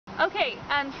Okay,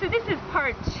 so this is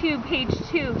part 2, page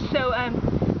 2. So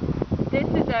this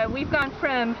is we've gone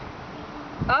from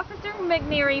Officer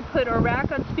McNary put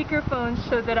Orak on speakerphone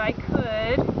so that I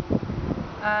could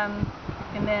and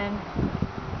then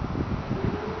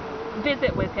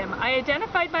visit with him. I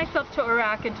identified myself to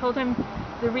Orak and told him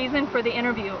the reason for the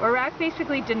interview. Orak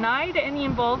basically denied any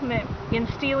involvement in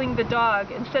stealing the dog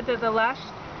and said that the last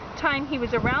time he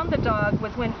was around the dog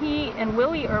was when he and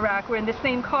Willie Orak were in the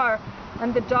same car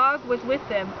and the dog was with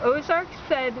them. Ozark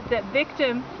said that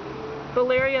victim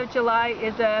Valerio July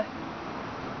is a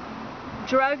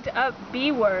drugged up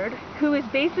B-word who is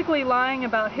basically lying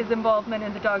about his involvement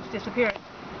in the dog's disappearance.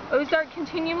 Ozark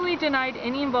continually denied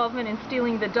any involvement in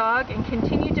stealing the dog and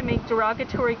continued to make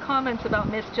derogatory comments about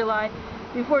Miss July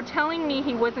before telling me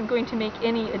he wasn't going to make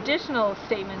any additional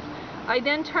statements. I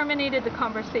then terminated the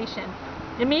conversation.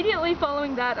 Immediately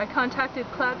following that, I contacted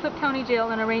Clatsop County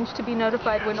Jail and arranged to be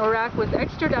notified when Orak was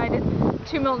extradited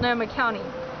to Multnomah County.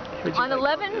 On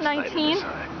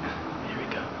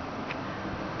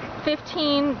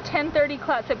 11/19/10:30,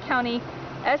 Clatsop County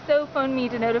SO phoned me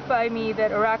to notify me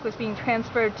that Orak was being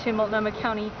transferred to Multnomah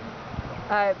County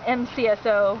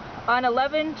MCSO. On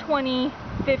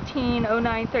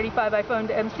 11/20/15 I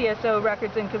phoned MCSO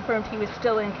records and confirmed he was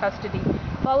still in custody.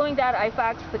 Following that, I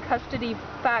faxed the custody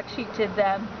fact sheet to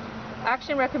them.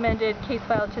 Action recommended, case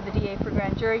filed to the DA for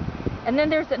grand jury. And then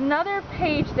there's another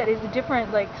page that is a different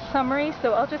summary,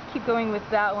 so I'll just keep going with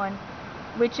that one,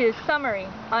 which is summary.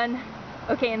 And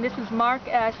this is Mark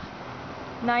S.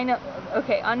 On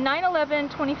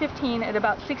 9/11/2015 at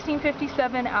about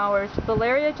 16:57 hours,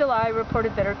 Valeria July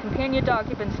reported that her companion dog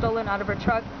had been stolen out of her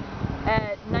truck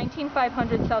at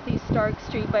 19500 Southeast Stark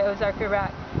Street by Ozark,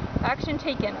 Iraq. Action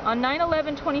taken. On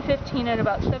 9/11/2015 at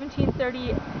about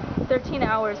 17:13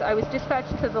 hours, I was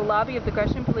dispatched to the lobby of the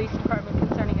Gresham Police Department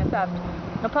concerning a theft.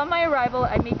 Upon my arrival,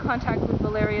 I made contact with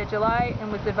Valeria July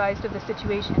and was advised of the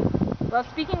situation. While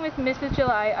speaking with Mrs.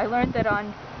 July, I learned that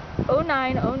on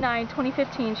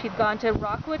 09/09/2015 she'd gone to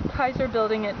Rockwood Kaiser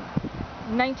building at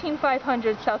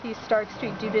 19500 Southeast Stark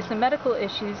Street due to some medical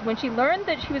issues. When she learned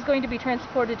that she was going to be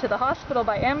transported to the hospital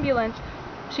by ambulance,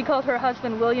 she called her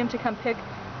husband William to come pick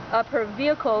up her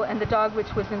vehicle and the dog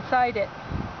which was inside it.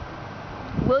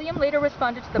 William later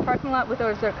responded to the parking lot with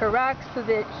Ozark Orak so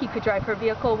that he could drive her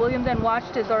vehicle. William then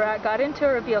watched as Orak got into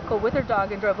her vehicle with her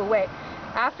dog and drove away.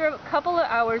 After a couple of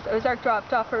hours, Ozark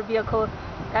dropped off her vehicle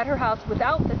at her house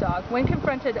without the dog. When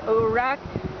confronted, Orak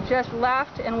just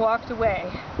laughed and walked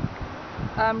away.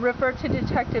 Refer to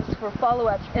detectives for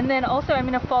follow-ups. And then also I'm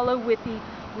going to follow with the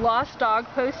lost dog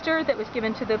poster that was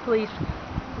given to the police.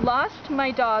 Lost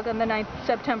my dog on the 9th of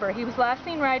September. He was last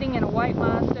seen riding in a white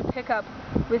Mazda pickup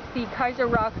with the Kaiser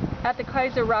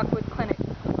Rockwood Clinic.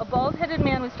 A bald-headed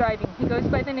man was driving. He goes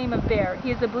by the name of Bear.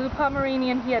 He is a blue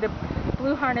Pomeranian. He had a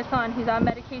blue harness on. He's on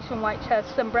medication, white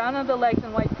chest, some brown on the legs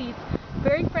and white feet.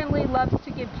 Very friendly, loves to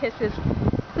give kisses.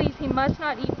 Please, he must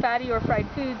not eat fatty or fried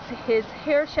foods. His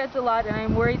hair sheds a lot and I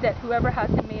am worried that whoever has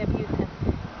him may abuse him.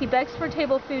 He begs for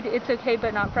table food. It's okay,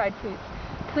 but not fried foods.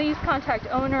 Please contact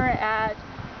owner at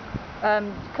a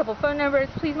couple phone numbers.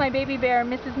 Please, my baby Bear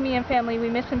misses me and family. We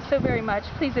miss him so very much.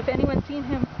 Please, if anyone's seen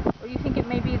him or you think it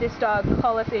may be this dog,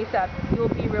 call us ASAP. You will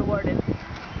be rewarded.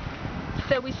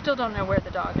 So we still don't know where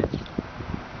the dog is.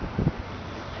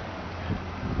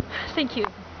 Thank you.